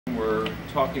are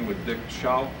talking with Dick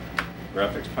Shoup,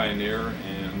 graphics pioneer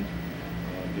and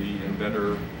the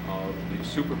inventor of the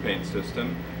SuperPaint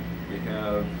system. We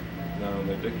have not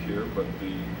only Dick here, but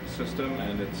the system,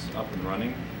 and it's up and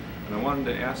running. And I wanted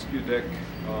to ask you, Dick,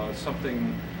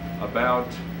 something about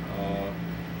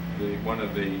one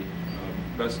of the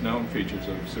best known features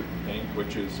of SuperPaint,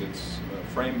 which is its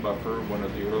frame buffer, one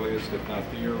of the earliest, if not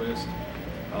the earliest.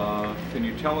 Can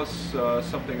you tell us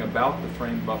something about the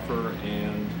frame buffer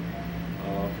and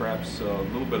perhaps a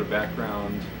little bit of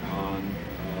background on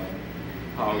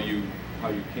how you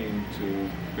came to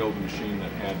build a machine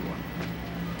that had one?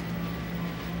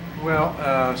 Well,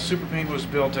 SuperPaint was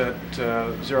built at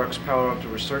Xerox Palo Alto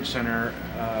Research Center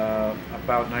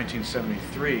about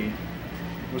 1973. It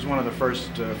was one of the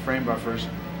first frame buffers.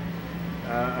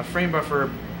 A frame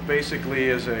buffer basically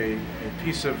is a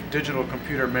piece of digital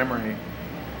computer memory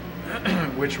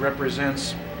which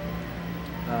represents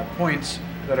points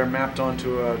that are mapped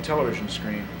onto a television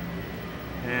screen.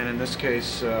 And in this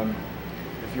case,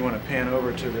 if you want to pan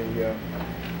over to the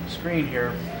screen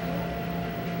here,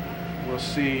 we'll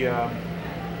see a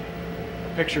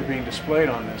picture being displayed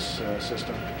on this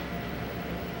system.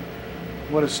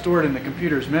 What is stored in the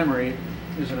computer's memory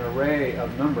is an array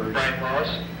of numbers. Brian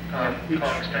Wallace, call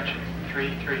extension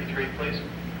 333, please.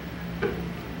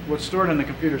 What's stored in the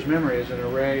computer's memory is an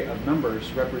array of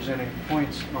numbers representing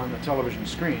points on the television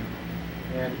screen,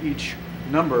 and each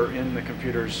number in the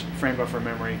computer's frame buffer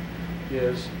memory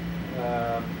is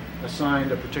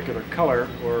assigned a particular color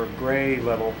or gray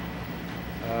level,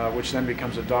 which then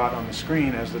becomes a dot on the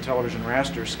screen as the television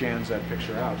raster scans that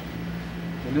picture out.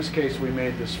 In this case, we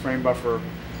made this frame buffer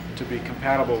to be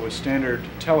compatible with standard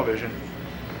television,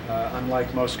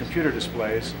 unlike most computer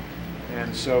displays,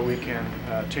 and so we can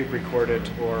tape record it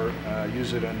or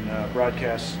use it in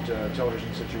broadcast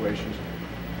television situations,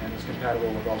 and it's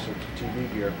compatible with all sorts of TV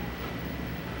gear.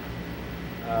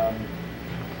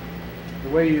 The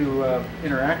way you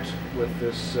interact with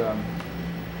this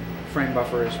frame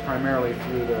buffer is primarily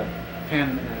through the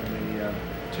pen and the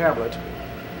tablet.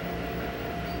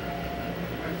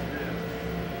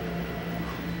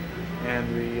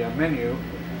 And the menu,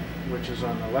 which is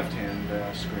on the left-hand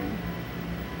screen.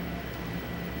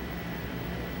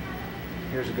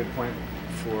 Here's a good point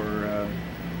for the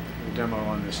demo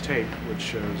on this tape, which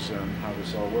shows how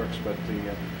this all works. But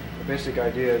the basic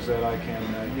idea is that I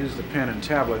can use the pen and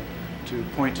tablet to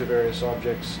point to various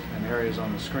objects and areas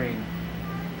on the screen,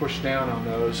 push down on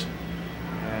those,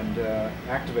 and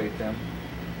activate them,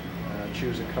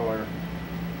 choose a color,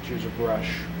 choose a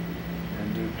brush,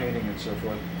 and do painting and so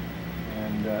forth,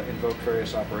 and invoke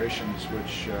various operations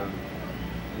which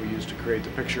we use to create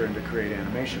the picture and to create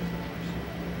animation.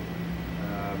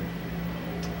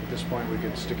 At this point we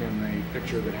could stick in the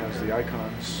picture that has the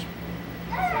icons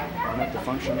on it, the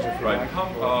functions if you right. like.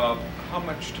 How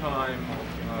much time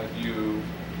do you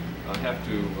have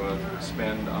to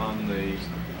spend on the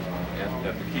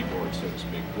at the keyboard, so to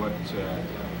speak? What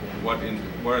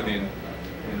are the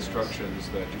instructions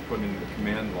that you put into the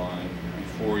command line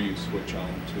before you switch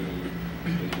on to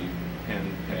the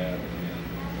pen, pad, and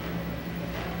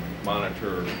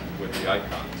monitor with the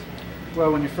icons?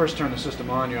 Well, when you first turn the system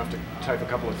on, you have to type a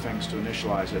couple of things to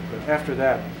initialize it, but after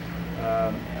that,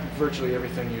 virtually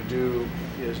everything you do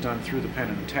is done through the pen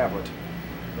and the tablet.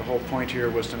 The whole point here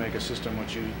was to make a system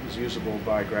which is usable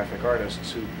by graphic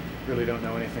artists who really don't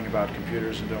know anything about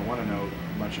computers and don't want to know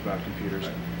much about computers.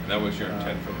 Right. That was your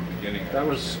intent from the beginning? That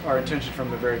was our intention from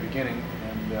the very beginning,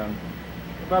 and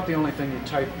about the only thing you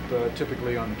type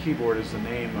typically on the keyboard is the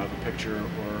name of a picture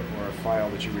or a file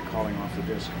that you're recalling off the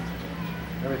disk.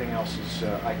 Everything else is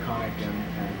iconic and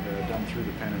done through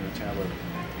the pen and the tablet.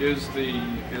 Is the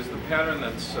pattern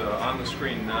that's on the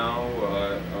screen now,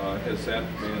 has that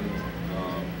been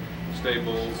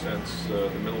stable since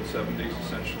the middle 70s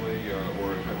essentially,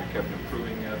 or have you kept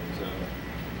improving it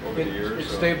over the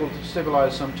years? It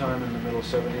stabilized sometime in the middle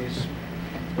 70s.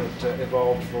 It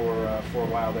evolved for a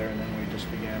while there, and then we just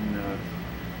began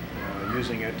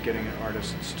using it, getting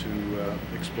artists to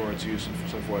explore its use and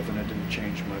so forth, and it didn't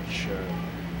change much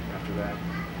after that.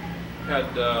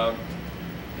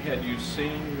 Had you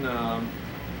seen, I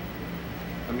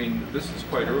mean, this is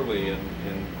quite early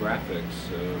in graphics.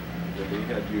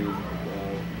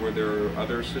 Were there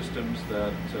other systems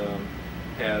that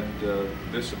had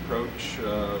this approach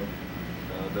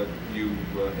that you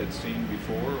had seen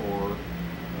before, or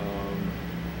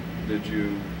did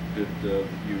you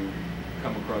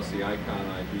come across the icon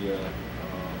idea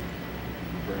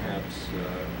perhaps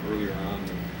earlier on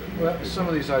than well, some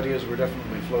of these ideas were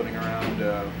definitely floating around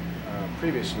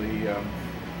previously.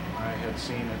 I had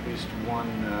seen at least one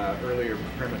earlier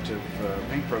primitive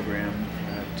paint program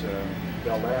at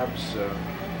Bell Labs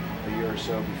a year or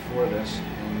so before this,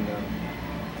 and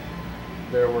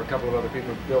there were a couple of other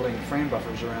people building frame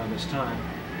buffers around this time.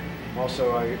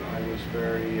 Also, I was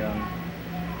very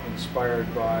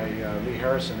inspired by Lee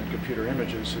Harrison at Computer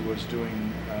Images, who was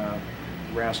doing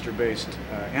raster-based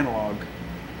analog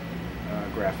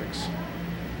graphics,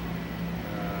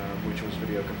 which was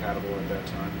video compatible at that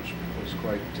time, which was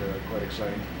quite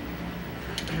exciting.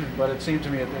 But it seemed to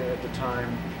me at the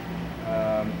time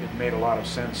it made a lot of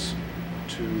sense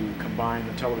to combine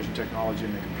the television technology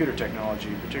and the computer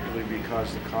technology, particularly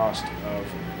because the cost of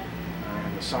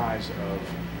and the size of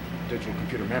digital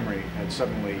computer memory had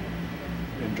suddenly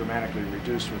been dramatically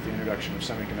reduced with the introduction of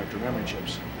semiconductor memory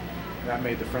chips. That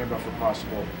made the frame buffer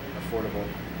possible, affordable,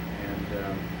 and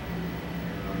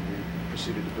we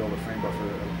proceeded to build a frame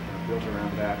buffer built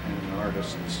around that and an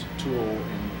artist's tool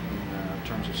in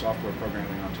terms of software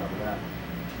programming on top of that.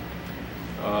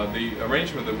 The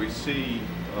arrangement that we see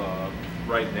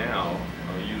right now,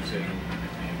 using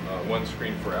one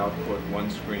screen for output, one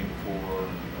screen for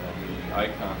the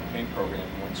icon paint program,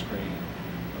 one screen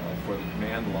for the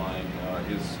command line,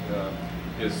 is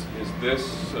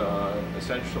this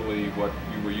essentially what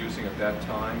you were using at that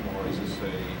time, or is this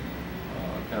a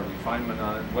kind of refinement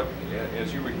on it? What,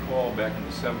 as you recall, back in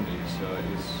the 70s,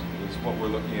 is what we're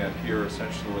looking at here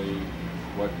essentially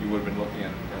what you would have been looking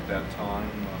at that time?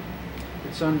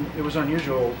 It was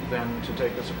unusual then to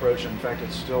take this approach. In fact,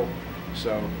 it's still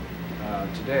so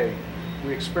today.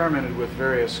 We experimented with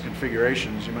various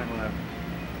configurations. You might want to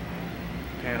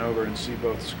pan over and see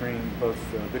both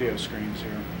video screens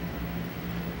here.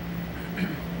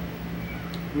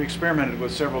 We experimented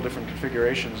with several different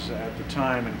configurations at the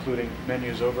time, including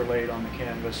menus overlaid on the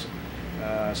canvas,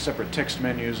 separate text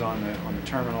menus on the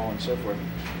terminal, and so forth.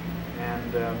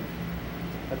 And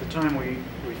at the time, we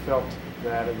felt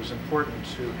that it was important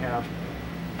to have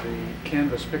the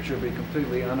canvas picture be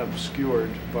completely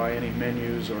unobscured by any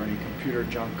menus or any computer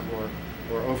junk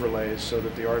or overlays, so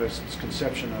that the artist's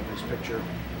conception of his picture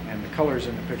and the colors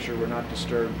in the picture were not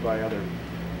disturbed by other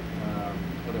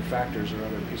factors or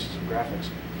other pieces of graphics.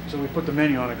 So we put the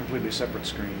menu on a completely separate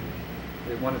screen.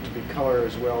 We wanted to be color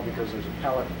as well because there's a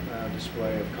palette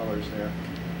display of colors there,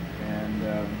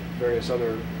 and various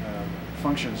other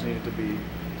functions needed to be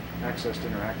accessed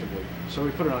interactively. So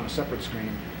we put it on a separate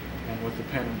screen, and with the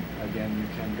pen, again, you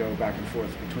can go back and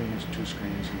forth between these two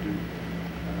screens and do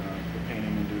the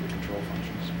painting and do the control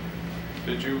functions.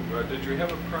 Did you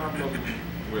have a problem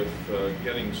with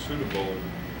getting suitable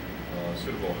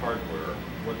hardware?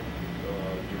 What do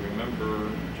you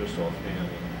remember just offhand?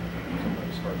 Sometimes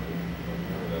it's hard to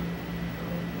remember that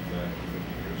back 50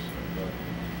 years.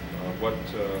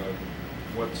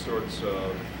 What sorts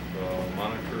of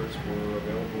monitors were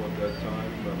available at that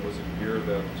time? Was it gear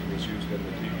that was used in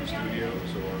the TV studios,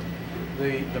 or?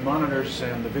 The monitors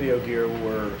and the video gear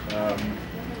were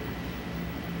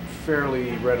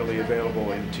fairly readily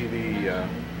available in TV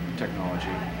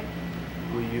technology.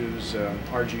 We use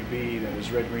RGB, that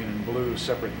is red, green, and blue,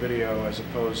 separate video, as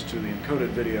opposed to the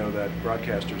encoded video that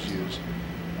broadcasters use.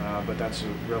 But that's a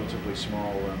relatively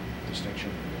small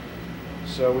distinction.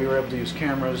 So we were able to use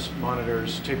cameras,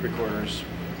 monitors, tape recorders,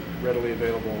 readily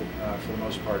available for the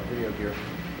most part, video gear.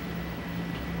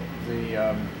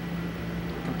 The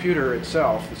computer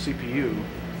itself, the CPU,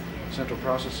 central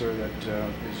processor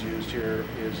that is used here,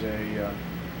 is a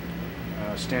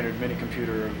standard mini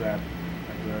computer of that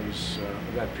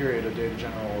period, a Data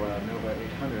General Nova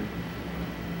 800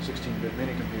 16-bit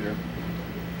mini computer.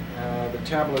 The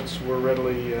tablets were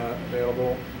readily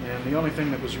available, and the only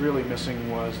thing that was really missing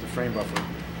was the frame buffer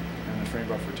and the frame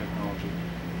buffer technology.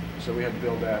 So we had to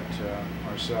build that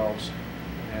ourselves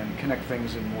and connect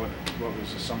things in what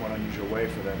was a somewhat unusual way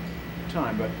for that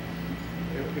time, but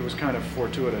it was kind of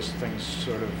fortuitous. Things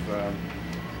sort of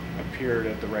appeared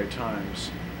at the right times.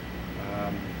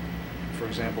 For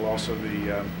example, also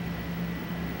the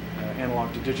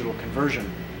analog to digital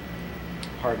conversion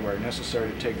hardware necessary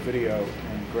to take video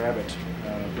and grab it,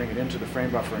 bring it into the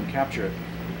frame buffer and capture it,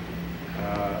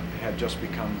 had just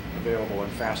become available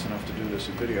and fast enough to do this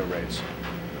at video rates.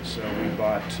 So we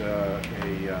bought a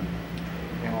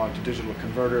analog to digital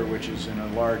converter, which is in a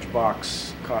large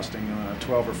box costing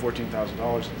 $12,000 or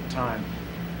 $14,000 at the time.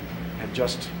 Had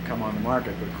just come on the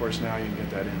market, but of course now you can get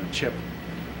that in a chip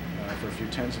for a few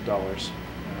tens of dollars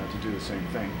to do the same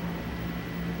thing.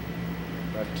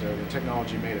 But the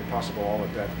technology made it possible all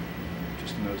at that,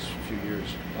 just in those few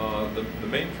years. The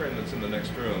mainframe that's in the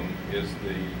next room is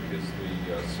the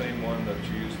same one that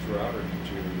you used throughout, or did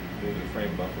you move the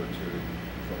frame buffer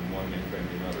to from one mainframe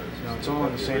to another. No, it's all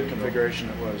in the same configuration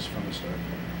it was from the start.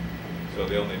 So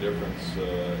the only difference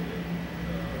in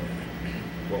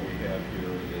what we have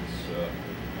here is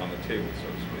on the table, so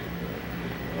to speak.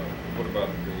 What about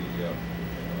the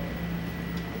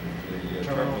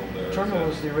terminal there? Terminal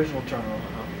is the original terminal.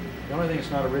 Uh-huh. The only thing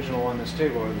that's not original on this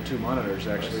table are the two monitors,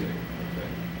 actually.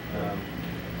 Okay.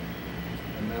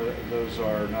 And those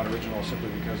are not original simply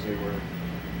because they were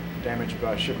damaged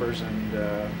by shippers and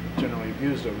generally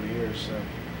abused over the years.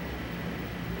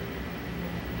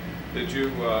 Did you,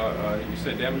 you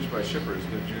say damaged by shippers,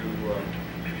 did you,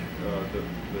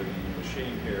 the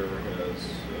machine here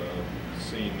has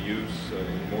seen use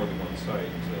in more than one site,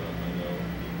 I know.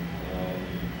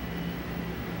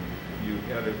 You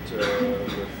had it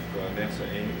with NASA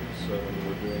Ames when you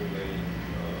were doing the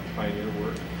Pioneer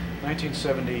work?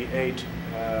 1978,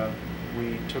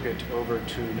 we took it over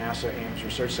to NASA Ames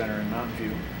Research Center in Mountain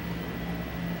View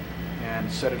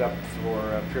and set it up for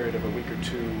a period of a week or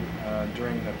two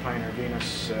during the Pioneer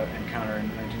Venus encounter in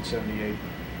 1978,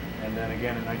 and then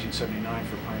again in 1979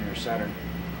 for Pioneer Saturn.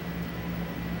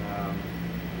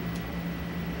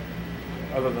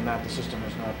 Other than that, the system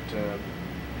has not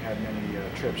had many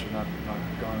trips, or not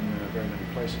gone very many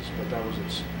places, but that was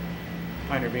its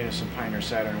Pioneer Venus and Pioneer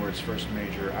Saturn were its first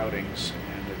major outings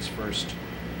and its first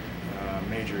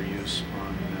major use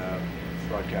on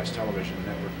broadcast television,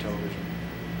 network television.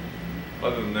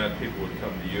 Other than that, people would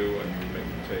come to you and you'd make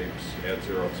the tapes at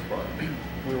Xerox PARC.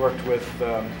 We worked with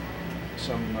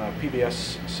some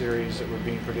PBS series that were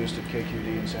being produced at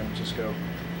KQED in San Francisco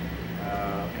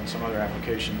and some other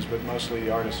applications, but mostly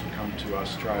the artists would come to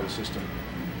us, try the system,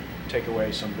 take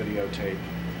away some videotape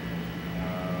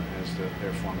as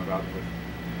their form of output.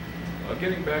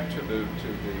 Getting back to the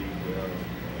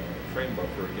frame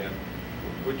buffer again,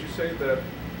 would you say that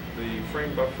the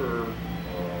frame buffer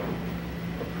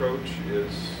approach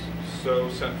is so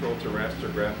central to raster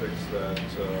graphics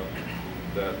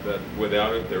that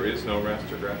without it there is no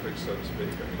raster graphics, so to speak?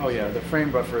 I mean, oh yeah, the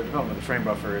development of the frame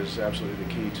buffer is absolutely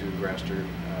the key to raster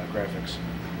graphics.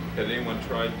 Had anyone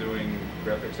tried doing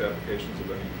graphics applications of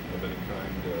any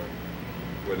kind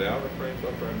without a frame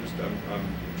buffer? I'm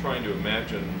trying to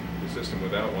imagine the system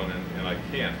without one, and I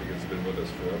can't because it's been with us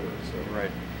forever. So.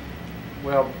 Right.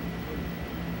 Well,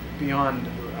 beyond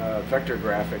vector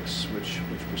graphics, which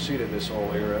preceded this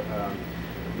whole era,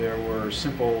 there were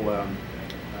simple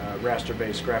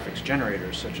raster-based graphics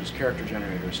generators, such as character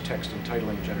generators, text and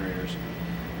titling generators,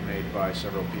 made by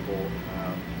several people.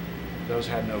 Those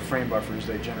had no frame buffers.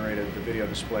 They generated the video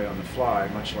display on the fly,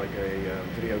 much like a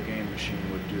video game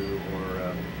machine would do,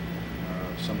 or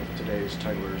some of today's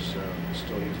titlers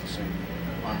still use the same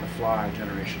on-the-fly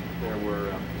generation. There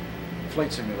were flight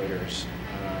simulators,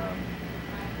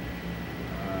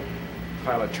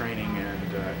 pilot training,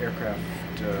 and aircraft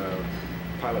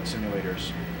pilot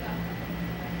simulators,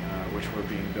 which were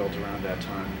being built around that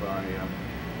time by a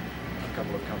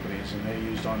couple of companies, and they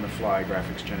used on-the-fly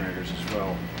graphics generators as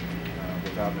well,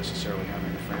 without necessarily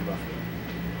having the frame buffer.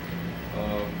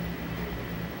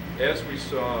 As we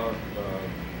saw,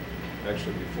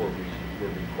 actually before we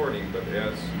were recording, but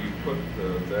as you put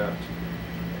that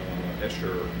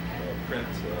Escher print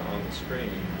on the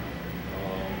screen,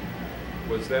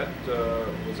 was that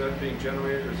being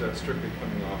generated, or is that strictly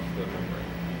coming off the memory?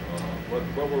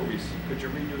 What were we? Could you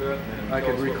redo that? And I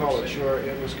tell could us what recall we're it. seeing? Sure,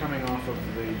 it was coming off of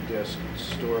the disk,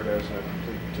 stored as a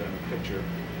complete picture,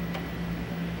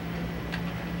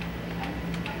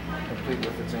 complete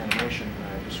with its animation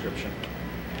description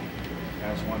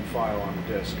as one file on the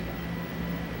disk.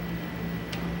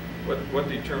 What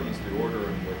determines the order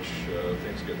in which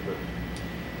things get put?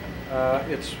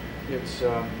 It's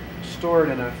stored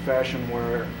in a fashion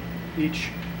where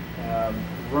each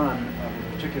run of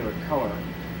a particular color,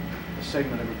 a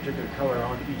segment of a particular color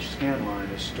on each scan line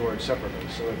is stored separately.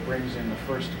 So it brings in the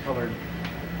first colored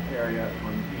area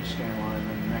on each scan line,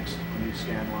 then the next on each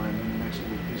scan line, then the next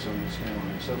little piece on each scan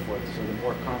line, and so forth. So the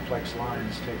more complex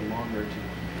lines take longer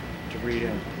to read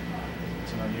in.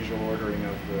 It's an unusual ordering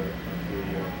of the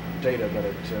data, but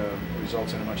it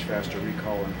results in a much faster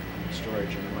recall and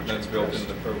storage. And a much That's built into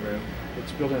the program?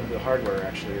 It's built into the hardware,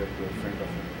 actually, of the frame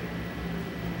buffer.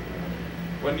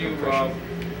 When you,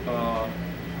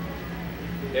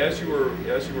 as you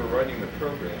were writing the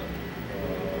program,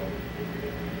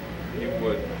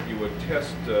 you would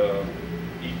test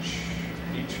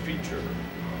each feature.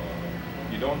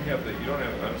 I don't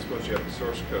suppose you have the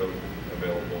source code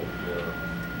available here.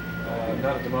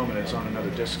 Not at the moment. It's on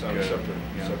another disk. It's on a separate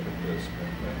disk.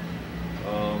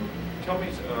 Okay. Tell me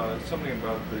something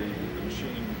about the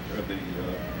machine, or the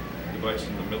device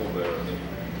in the middle there.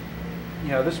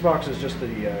 Yeah, this box is just the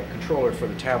controller for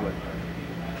the tablet.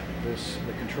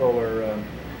 The controller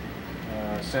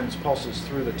sends pulses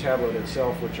through the tablet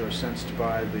itself, which are sensed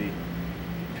by the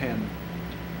pen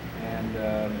and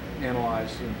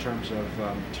analyzed in terms of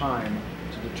time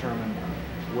to determine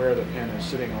where the pen is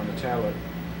sitting on the tablet.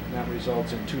 And that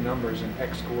results in two numbers, an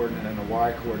X coordinate and a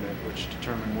Y coordinate, which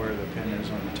determine where the pen is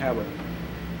on the tablet.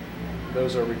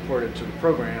 Those are reported to the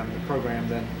program. The program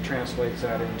then translates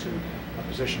that into a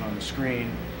position on the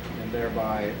screen, and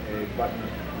thereby a button.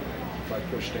 If I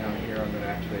push down here, I'm going to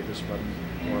activate this button,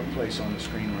 or a place on the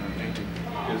screen when I'm painting.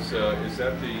 Is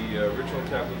that the original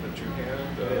tablet that you had?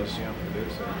 It is, yeah. It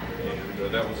is,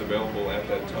 and that was available at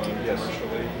that time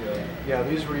commercially? Yeah,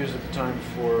 these were used at the time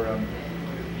for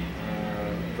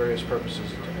various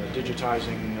purposes,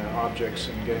 digitizing objects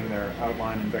and getting their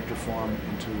outline in vector form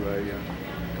into a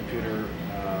computer,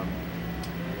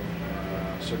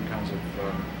 certain kinds of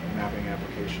mapping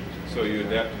applications. So you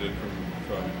adapted it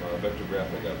from vector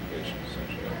graphic applications,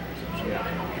 essentially. Yeah,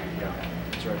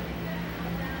 that's right.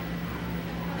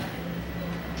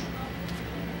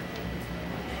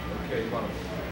 Okay,